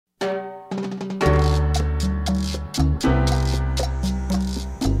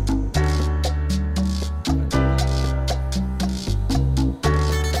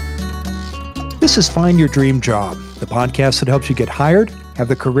This is Find Your Dream Job, the podcast that helps you get hired, have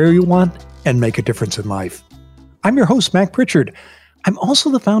the career you want, and make a difference in life. I'm your host, Mac Pritchard. I'm also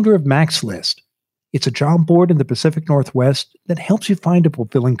the founder of Mac's List. It's a job board in the Pacific Northwest that helps you find a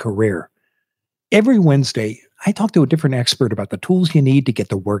fulfilling career. Every Wednesday, I talk to a different expert about the tools you need to get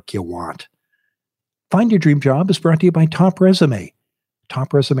the work you want. Find Your Dream Job is brought to you by Top Resume.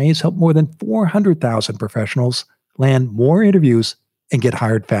 Top Resume has helped more than 400,000 professionals land more interviews and get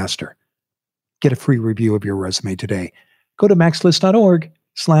hired faster. Get a free review of your resume today. Go to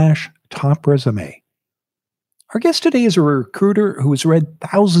maxlist.org/topresume. Our guest today is a recruiter who has read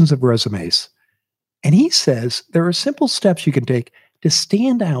thousands of resumes. And he says there are simple steps you can take to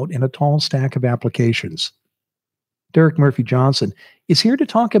stand out in a tall stack of applications. Derek Murphy Johnson is here to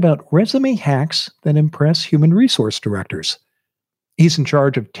talk about resume hacks that impress human resource directors. He's in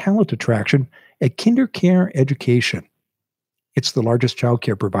charge of talent attraction at KinderCare Education. It's the largest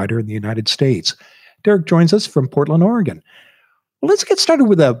childcare provider in the United States. Derek joins us from Portland, Oregon. Well, let's get started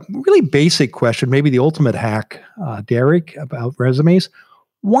with a really basic question, maybe the ultimate hack, Derek, about resumes.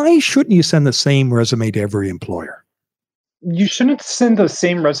 Why shouldn't you send the same resume to every employer? You shouldn't send the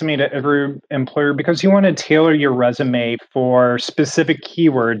same resume to every employer because you want to tailor your resume for specific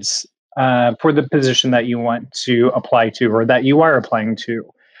keywords for the position that you want to apply to or that you are applying to.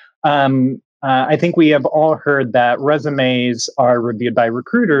 I think we have all heard that resumes are reviewed by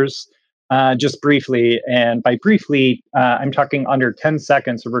recruiters just briefly. And by briefly, I'm talking under 10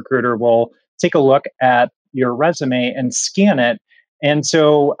 seconds, a recruiter will take a look at your resume and scan it. And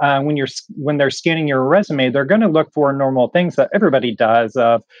so when they're scanning your resume, they're going to look for normal things that everybody does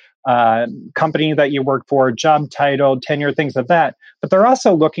of company that you work for, job title, tenure, things like that. But they're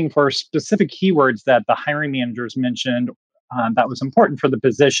also looking for specific keywords that the hiring managers mentioned that was important for the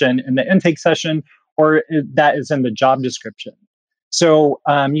position in the intake session or that is in the job description. So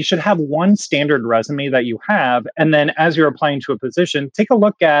you should have one standard resume that you have. And then as you're applying to a position, take a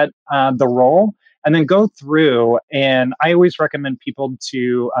look at the role and then go through. And I always recommend people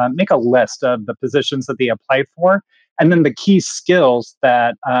to make a list of the positions that they apply for and then the key skills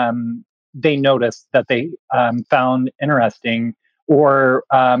that they noticed that they found interesting or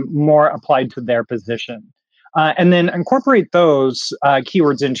more applied to their position. And then incorporate those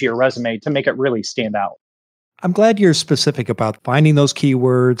keywords into your resume to make it really stand out. I'm glad you're specific about finding those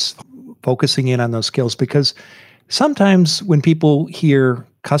keywords, focusing in on those skills, because sometimes when people hear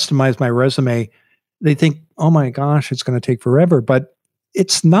customize my resume, they think, oh my gosh, it's going to take forever. But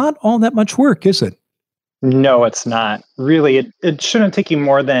it's not all that much work, is it? No, it's not. Really, it shouldn't take you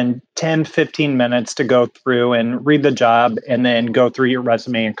more than 10, 15 minutes to go through and read the job and then go through your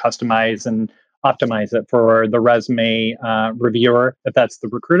resume and customize and optimize it for the resume reviewer, if that's the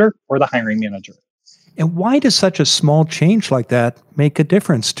recruiter or the hiring manager. And why does such a small change like that make a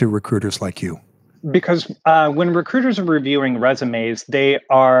difference to recruiters like you? Because when recruiters are reviewing resumes, they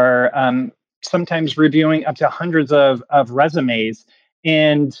are sometimes reviewing up to hundreds of resumes.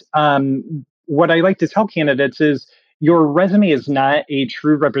 And what I like to tell candidates is your resume is not a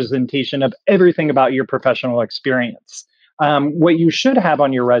true representation of everything about your professional experience. What you should have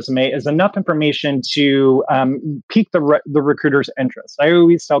on your resume is enough information to pique the recruiter's interest. I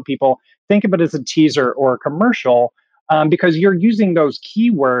always tell people, think of it as a teaser or a commercial because you're using those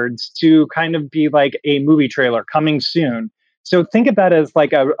keywords to kind of be like a movie trailer coming soon. So think of that as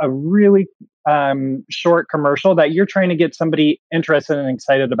like a really short commercial that you're trying to get somebody interested and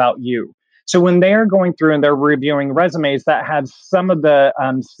excited about you. So when they're going through and they're reviewing resumes that have some of the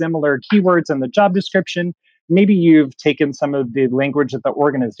similar keywords in the job description, maybe you've taken some of the language that the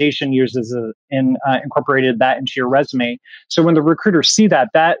organization uses and incorporated that into your resume. So when the recruiters see that,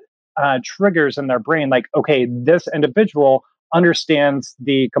 that triggers in their brain, like, okay, this individual understands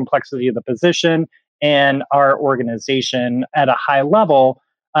the complexity of the position and our organization at a high level.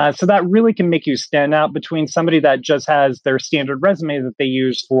 So that really can make you stand out between somebody that just has their standard resume that they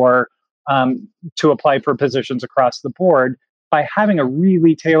use for to apply for positions across the board. By having a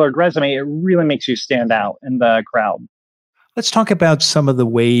really tailored resume, it really makes you stand out in the crowd. Let's talk about some of the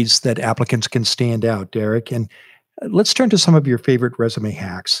ways that applicants can stand out, Derek. And let's turn to some of your favorite resume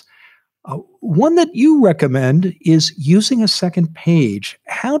hacks. One that you recommend is using a second page.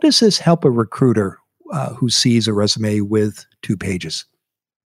 How does this help a recruiter who sees a resume with 2 pages?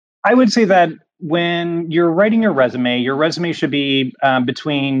 I would say that when you're writing your resume should be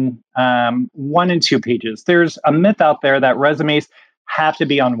between 1 and 2 pages. There's a myth out there that resumes have to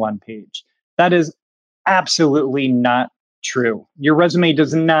be on 1 page. That is absolutely not true. Your resume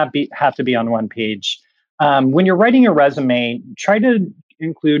does not have to be on 1 page. When you're writing your resume, try to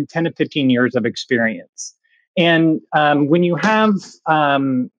include 10 to 15 years of experience. And when you have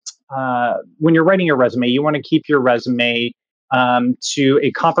when you're writing your resume, you want to keep your resume to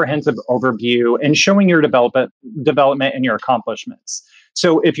a comprehensive overview and showing your development and your accomplishments.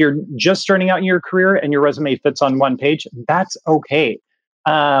 So if you're just starting out in your career and your resume fits on one page, that's okay.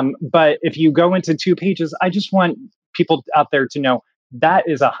 But if you go into 2 pages, I just want people out there to know that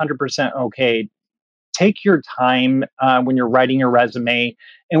is 100% okay. Take your time when you're writing your resume.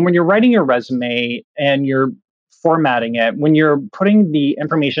 And when you're writing your resume and you're formatting it, when you're putting the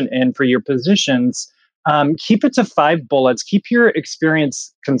information in for your positions, keep it to 5 bullets, keep your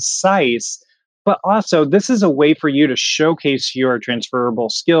experience concise. But also, this is a way for you to showcase your transferable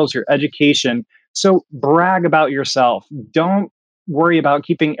skills, your education. So brag about yourself. Don't worry about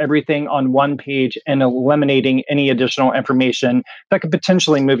keeping everything on one page and eliminating any additional information that could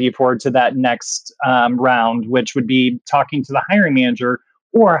potentially move you forward to that next round, which would be talking to the hiring manager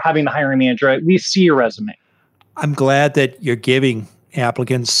or having the hiring manager at least see your resume. I'm glad that you're giving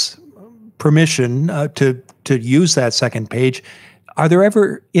applicants permission to use that second page. Are there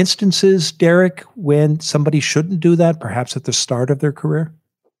ever instances, Derek, when somebody shouldn't do that, perhaps at the start of their career?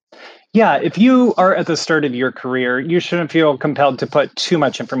 Yeah, if you are at the start of your career, you shouldn't feel compelled to put too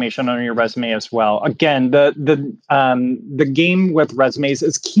much information on your resume as well. Again, the game with resumes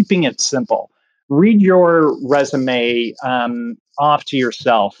is keeping it simple. Read your resume off to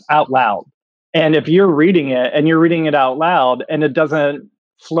yourself out loud, and if you're reading it and you're reading it out loud and it doesn't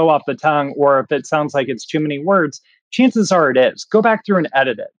flow off the tongue, or if it sounds like it's too many words, chances are it is. Go back through and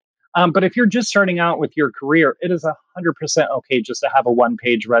edit it. But if you're just starting out with your career, it is 100% okay just to have a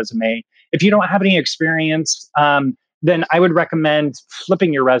one-page resume. If you don't have any experience, then I would recommend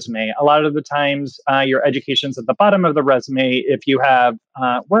flipping your resume. A lot of the times, your education's at the bottom of the resume if you have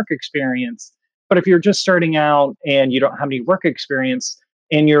work experience. But if you're just starting out and you don't have any work experience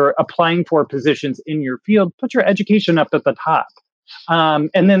and you're applying for positions in your field, put your education up at the top.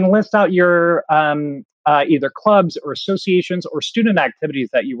 And then list out your either clubs or associations or student activities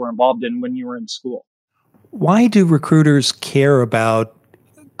that you were involved in when you were in school. Why do recruiters care about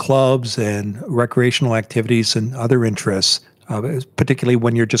clubs and recreational activities and other interests, particularly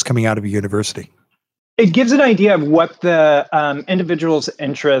when you're just coming out of a university? It gives an idea of what the individual's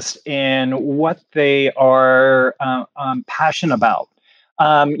interest in what they are passionate about.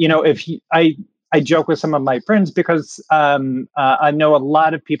 I joke with some of my friends because I know a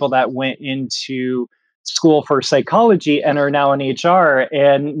lot of people that went into school for psychology and are now in HR.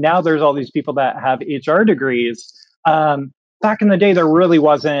 And now there's all these people that have HR degrees. Back in the day, there really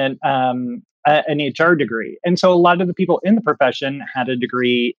wasn't an HR degree. And so a lot of the people in the profession had a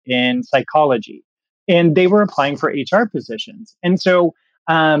degree in psychology and they were applying for HR positions. And so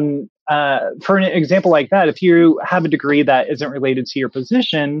for an example like that, if you have a degree that isn't related to your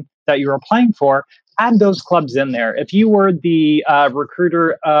position that you're applying for, add those clubs in there. If you were the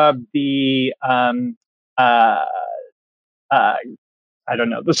recruiter of the I don't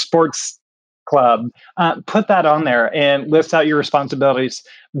know, the sports club, put that on there and list out your responsibilities.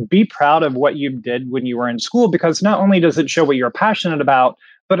 Be proud of what you did when you were in school, because not only does it show what you're passionate about,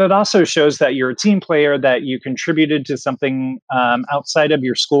 but it also shows that you're a team player, that you contributed to something outside of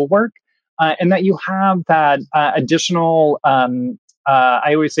your schoolwork, and that you have that additional,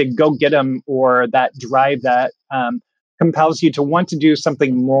 I always say, go get them, or that drive that compels you to want to do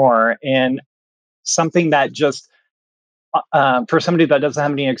something more, and something that just for somebody that doesn't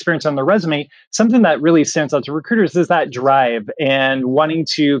have any experience on their resume, something that really stands out to recruiters is that drive and wanting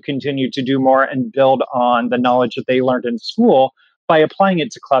to continue to do more and build on the knowledge that they learned in school by applying it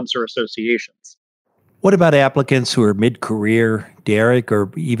to clubs or associations. What about applicants who are mid-career, Derek,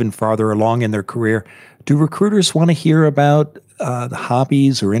 or even farther along in their career? Do recruiters want to hear about the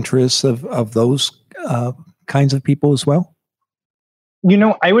hobbies or interests of those kinds of people as well?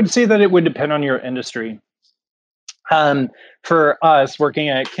 I would say that it would depend on your industry. For us working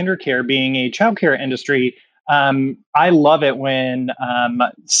at KinderCare, being a childcare industry, I love it when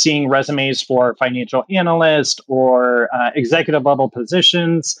seeing resumes for financial analyst or executive level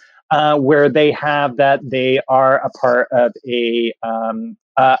positions where they have that they are a part of a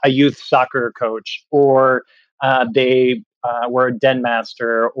youth soccer coach, or they were a den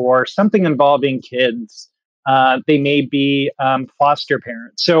master, or something involving kids. They may be foster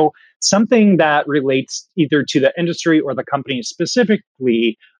parents. So something that relates either to the industry or the company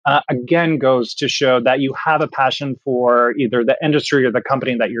specifically, again, goes to show that you have a passion for either the industry or the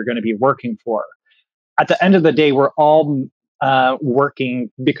company that you're going to be working for. At the end of the day, we're all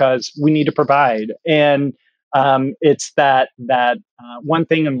working because we need to provide. And it's that one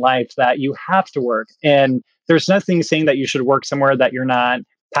thing in life that you have to work. And there's nothing saying that you should work somewhere that you're not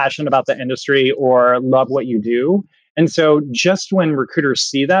passionate about the industry or love what you do. And so just when recruiters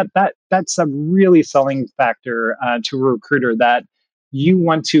see that, that's a really selling factor to a recruiter, that you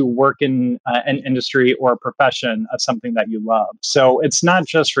want to work in an industry or a profession of something that you love. So it's not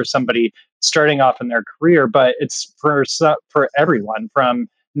just for somebody starting off in their career, but it's for everyone from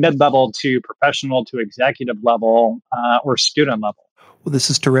mid-level to professional to executive level or student level. Well, this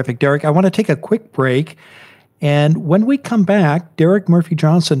is terrific, Derek. I want to take a quick break. And when we come back, Derek Murphy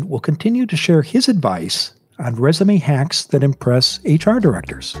Johnson will continue to share his advice on resume hacks that impress HR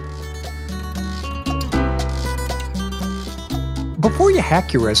directors. Before you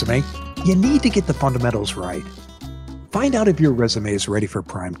hack your resume, you need to get the fundamentals right. Find out if your resume is ready for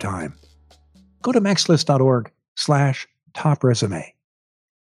prime time. Go to maxlist.org/top resume.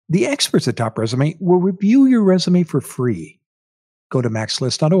 The experts at Top Resume will review your resume for free. Go to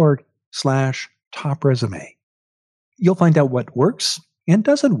maxlist.org/top resume. You'll find out what works and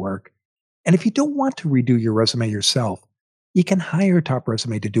doesn't work. And if you don't want to redo your resume yourself, you can hire Top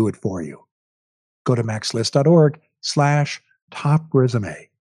Resume to do it for you. Go to maxlist.org/top resume.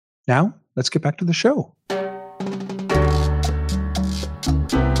 Now, let's get back to the show.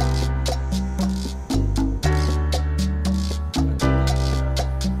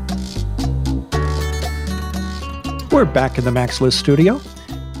 We're back in the MaxList studio.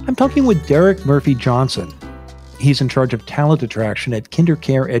 I'm talking with Derek Murphy Johnson. He's in charge of talent attraction at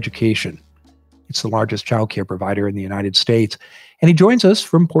KinderCare Education. It's the largest childcare provider in the United States. And he joins us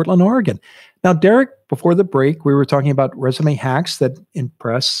from Portland, Oregon. Now, Derek, before the break, we were talking about resume hacks that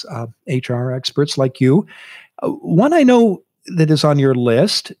impress HR experts like you. One I know that is on your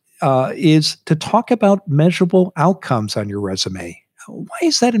list is to talk about measurable outcomes on your resume. Why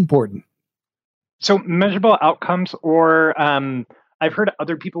is that important? So measurable outcomes, or I've heard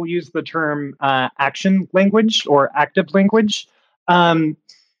other people use the term action language or active language.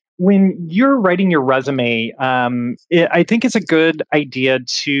 When you're writing your resume, I think it's a good idea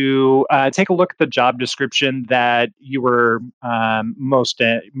to take a look at the job description that you were most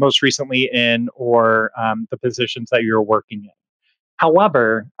recently in, or the positions that you're working in.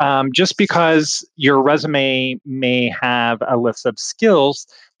 However, just because your resume may have a list of skills,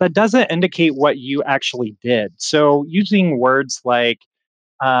 that doesn't indicate what you actually did. So using words like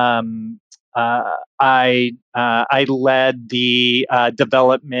I led the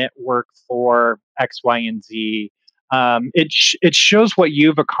development work for X, Y, and Z. It shows what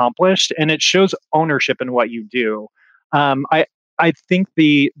you've accomplished, and it shows ownership in what you do. I think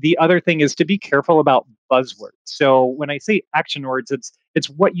the other thing is to be careful about buzzwords. So when I say action words, it's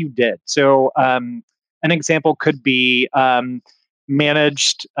what you did. So an example could be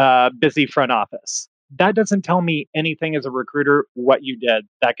managed busy front office. That doesn't tell me anything as a recruiter what you did.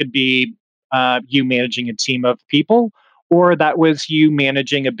 That could be you managing a team of people, or that was you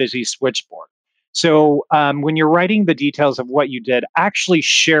managing a busy switchboard. So when you're writing the details of what you did, actually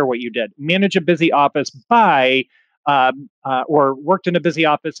share what you did. Manage a busy office by, or worked in a busy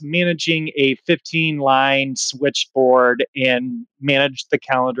office managing a 15-line switchboard and managed the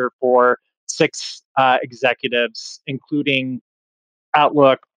calendar for 6 executives, including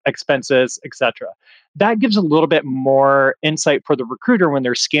Outlook, expenses, etc. That gives a little bit more insight for the recruiter when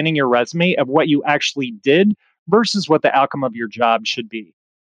they're scanning your resume of what you actually did versus what the outcome of your job should be.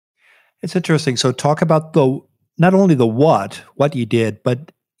 It's interesting. So talk about not only the what you did,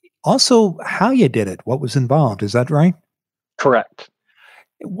 but also how you did it, what was involved. Is that right? Correct.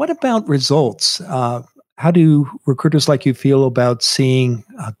 What about results? How do recruiters like you feel about seeing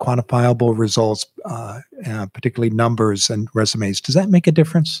quantifiable results, particularly numbers and resumes? Does that make a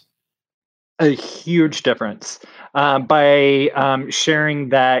difference? A huge difference. By sharing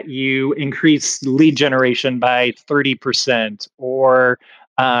that you increase lead generation by 30%, or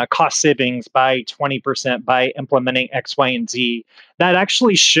cost savings by 20% by implementing X, Y, and Z. That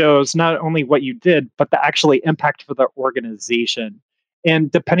actually shows not only what you did, but the actually impact for the organization.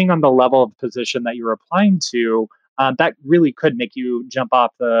 And depending on the level of position that you're applying to, that really could make you jump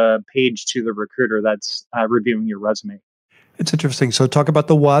off the page to the recruiter that's reviewing your resume. It's interesting. So talk about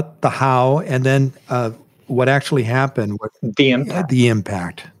the what, the how, and then what actually happened. The impact. The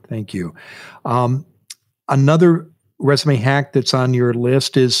impact. Thank you. Another resume hack that's on your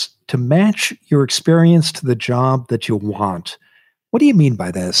list is to match your experience to the job that you want. What do you mean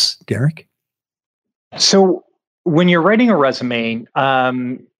by this, Derek? So when you're writing a resume,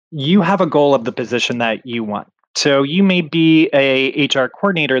 you have a goal of the position that you want. So you may be a HR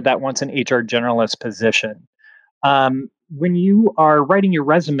coordinator that wants an HR generalist position. When you are writing your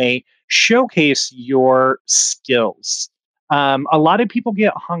resume, showcase your skills. A lot of people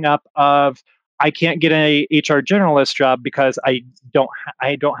get hung up of, I can't get an HR generalist job because I don't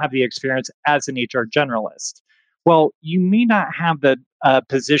have the experience as an HR generalist. Well, you may not have the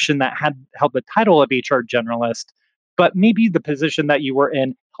position that had held the title of HR generalist, but maybe the position that you were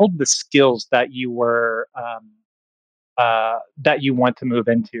in held the skills that you want to move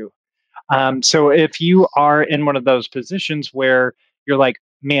into. So if you are in one of those positions where you're like,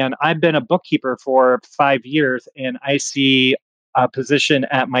 man, I've been a bookkeeper for 5 years and I see a position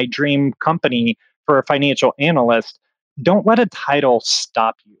at my dream company for a financial analyst, don't let a title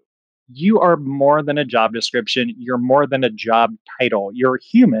stop you. You are more than a job description. You're more than a job title. You're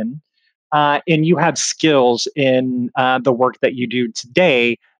human, and you have skills in the work that you do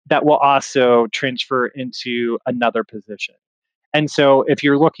today that will also transfer into another position. And so, if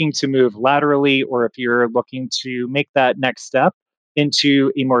you're looking to move laterally, or if you're looking to make that next step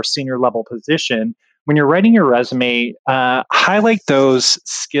into a more senior level position, when you're writing your resume, highlight those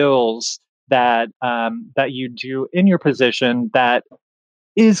skills that you do in your position that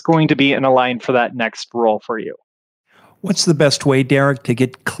is going to be in a line for that next role for you. What's the best way, Derek, to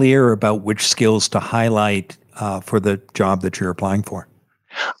get clear about which skills to highlight for the job that you're applying for?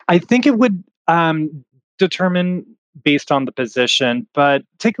 I think it would determine based on the position, but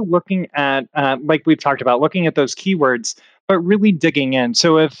take a looking at, like we've talked about, looking at those keywords, but really digging in.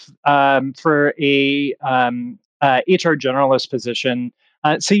 So if for a HR generalist position,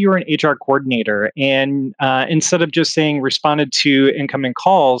 say you're an HR coordinator, and instead of just saying responded to incoming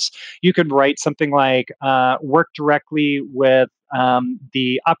calls, you could write something like work directly with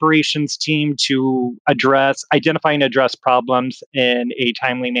the operations team to identify and address problems in a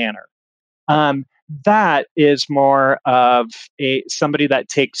timely manner. That is more of a somebody that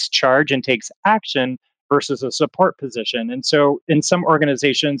takes charge and takes action versus a support position. And so in some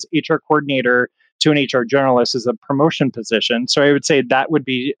organizations, HR coordinator to an HR generalist is a promotion position. So I would say that would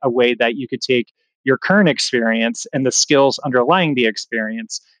be a way that you could take your current experience and the skills underlying the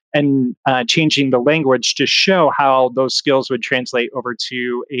experience and changing the language to show how those skills would translate over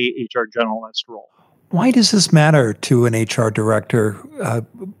to a HR generalist role. Why does this matter to an HR director?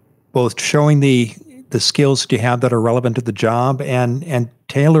 Both showing the skills that you have that are relevant to the job and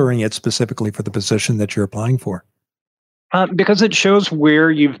tailoring it specifically for the position that you're applying for. Because it shows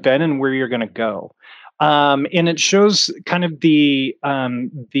where you've been and where you're going to go, and it shows kind of the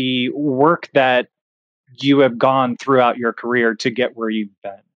work that you have gone throughout your career to get where you've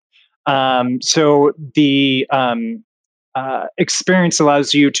been. So the experience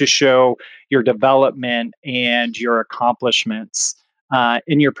allows you to show your development and your accomplishments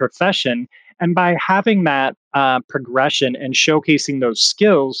in your profession. And by having that progression and showcasing those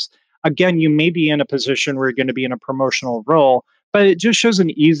skills, again, you may be in a position where you're going to be in a promotional role, but it just shows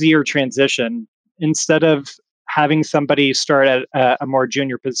an easier transition instead of having somebody start at a more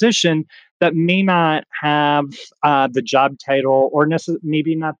junior position that may not have the job title or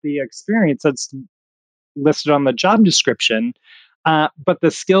maybe not the experience that's listed on the job description, but the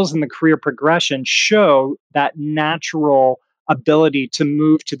skills and the career progression show that natural ability to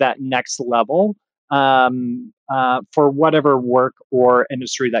move to that next level for whatever work or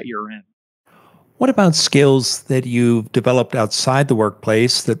industry that you're in. What about skills that you've developed outside the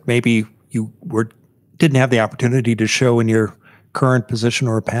workplace that maybe you didn't have the opportunity to show in your current position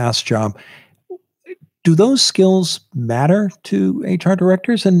or a past job? Do those skills matter to HR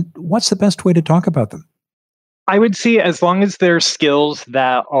directors, and what's the best way to talk about them? I would say as long as they're skills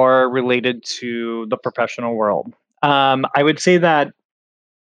that are related to the professional world. I would say that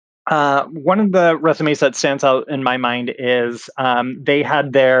one of the resumes that stands out in my mind is they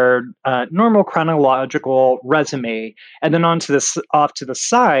had their normal chronological resume, and then off to the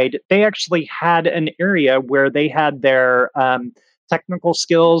side, they actually had an area where they had their technical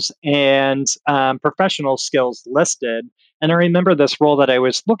skills and professional skills listed. And I remember this role that I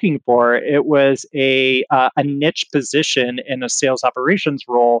was looking for. It was a niche position in a sales operations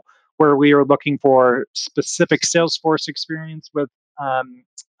role where we were looking for specific Salesforce experience with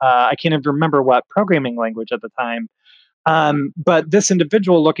I can't even remember what programming language at the time. But this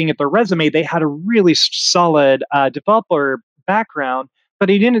individual looking at their resume, they had a really solid developer background, but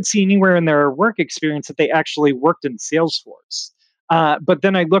he didn't see anywhere in their work experience that they actually worked in Salesforce. But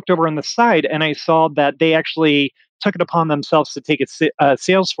then I looked over on the side and I saw that they actually took it upon themselves to take a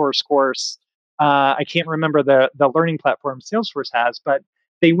Salesforce course. I can't remember the learning platform Salesforce has, but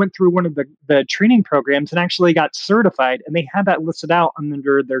they went through one of the training programs and actually got certified, and they had that listed out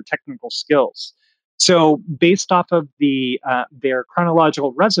under their technical skills. So, based off of their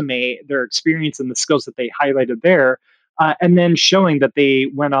chronological resume, their experience and the skills that they highlighted there, and then showing that they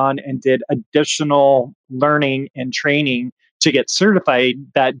went on and did additional learning and training to get certified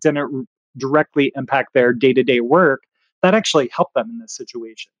that didn't directly impact their day to day work, that actually helped them in this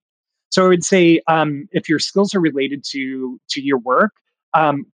situation. So I would say if your skills are related to your work,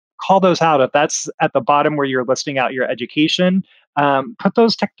 um, call those out. If that's at the bottom where you're listing out your education, put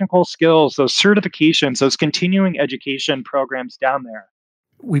those technical skills, those certifications, those continuing education programs down there.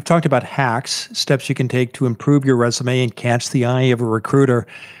 We've talked about hacks, steps you can take to improve your resume and catch the eye of a recruiter.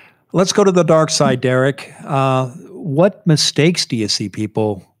 Let's go to the dark side, Derek. What mistakes do you see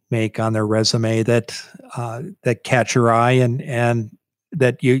people make on their resume that catch your eye and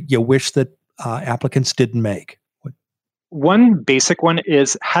that you wish that applicants didn't make? One basic one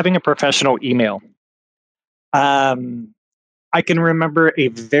is having a professional email. I can remember a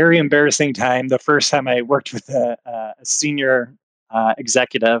very embarrassing time, the first time I worked with a senior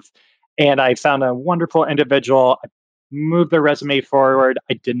executive, and I found a wonderful individual. I moved their resume forward.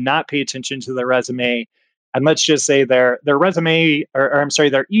 I did not pay attention to the resume. And let's just say their resume, or I'm sorry,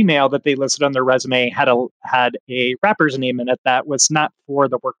 their email that they listed on their resume had a rapper's name in it that was not for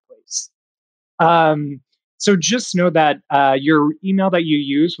the workplace. Um, so just know that your email that you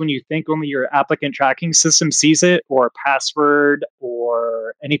use when you think only your applicant tracking system sees it, or password,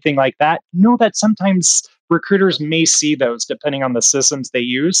 or anything like that, know that sometimes recruiters may see those depending on the systems they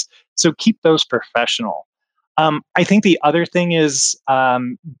use. So keep those professional. I think the other thing is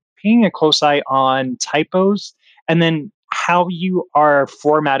paying a close eye on typos and then how you are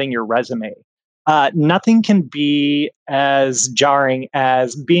formatting your resume. Nothing can be as jarring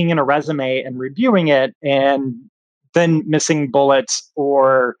as being in a resume and reviewing it and then missing bullets,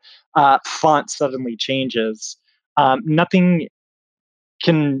 or font suddenly changes. Nothing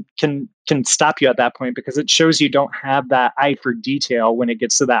can stop you at that point, because it shows you don't have that eye for detail when it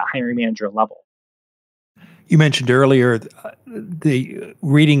gets to that hiring manager level. You mentioned earlier the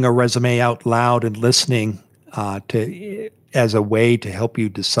reading a resume out loud and listening to as a way to help you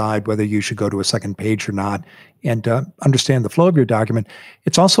decide whether you should go to a second page or not, and understand the flow of your document.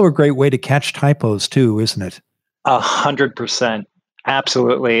 It's also a great way to catch typos too, isn't it? 100%.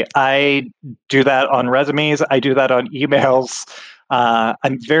 Absolutely. I do that on resumes. I do that on emails.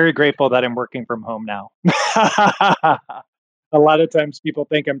 I'm very grateful that I'm working from home now. A lot of times people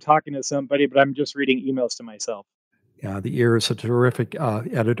think I'm talking to somebody, but I'm just reading emails to myself. Yeah, the ear is a terrific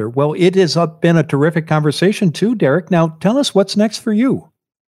editor. Well, it has been a terrific conversation too, Derek. Now, tell us what's next for you.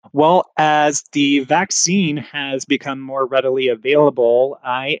 Well, as the vaccine has become more readily available,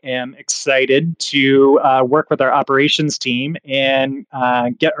 I am excited to work with our operations team and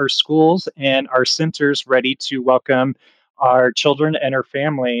get our schools and our centers ready to welcome our children and our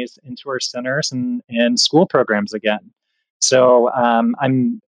families into our centers and school programs again. So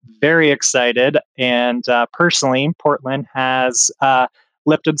I'm very excited. And personally, Portland has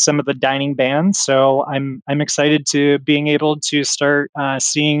lifted some of the dining bans, so I'm excited to being able to start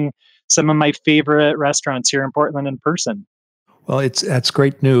seeing some of my favorite restaurants here in Portland in person. Well, that's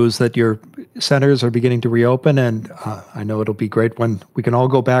great news that your centers are beginning to reopen, and I know it'll be great when we can all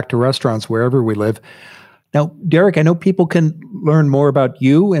go back to restaurants wherever we live. Now, Derek, I know people can learn more about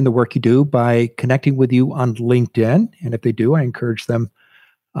you and the work you do by connecting with you on LinkedIn, and if they do, I encourage them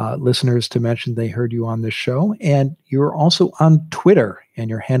listeners to mention they heard you on this show. And you're also on Twitter, and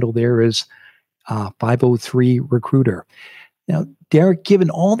your handle there is 503 Recruiter. Now, Derek, given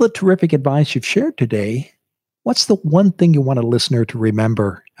all the terrific advice you've shared today, what's the one thing you want a listener to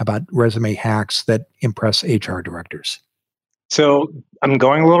remember about resume hacks that impress HR directors? So I'm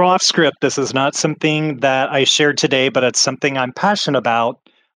going a little off script. This is not something that I shared today, but it's something I'm passionate about.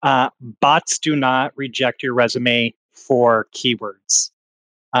 Bots do not reject your resume for keywords.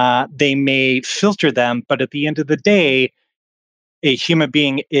 They may filter them, but at the end of the day, a human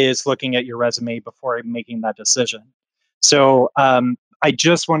being is looking at your resume before making that decision. So I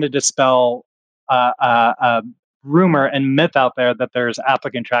just wanted to dispel a rumor and myth out there that there's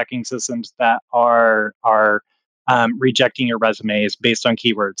applicant tracking systems that are rejecting your resumes based on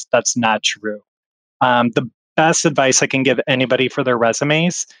keywords. That's not true. The best advice I can give anybody for their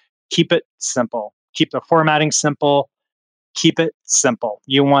resumes: keep it simple. Keep the formatting simple. Keep it simple.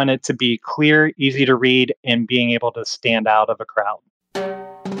 You want it to be clear, easy to read, and being able to stand out of a crowd.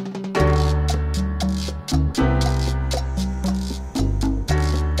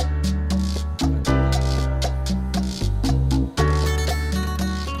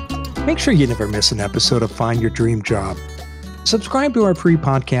 Make sure you never miss an episode of Find Your Dream Job. Subscribe to our free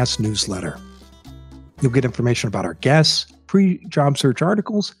podcast newsletter. You'll get information about our guests, pre-job search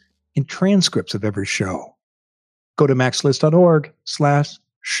articles, and transcripts of every show. Go to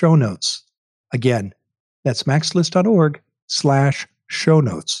maxlist.org/show notes. Again, that's maxlist.org/show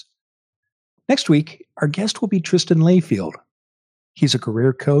notes. Next week, our guest will be Tristan Layfield. He's a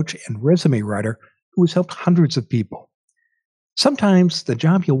career coach and resume writer who has helped hundreds of people. Sometimes the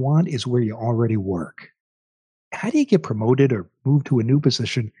job you want is where you already work. How do you get promoted or move to a new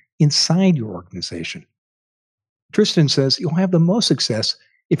position inside your organization? Tristan says you'll have the most success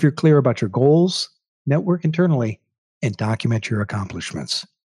if you're clear about your goals, network internally, and document your accomplishments.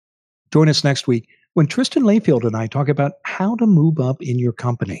 Join us next week when Tristan Layfield and I talk about how to move up in your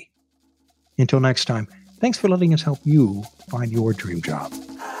company. Until next time, thanks for letting us help you find your dream job.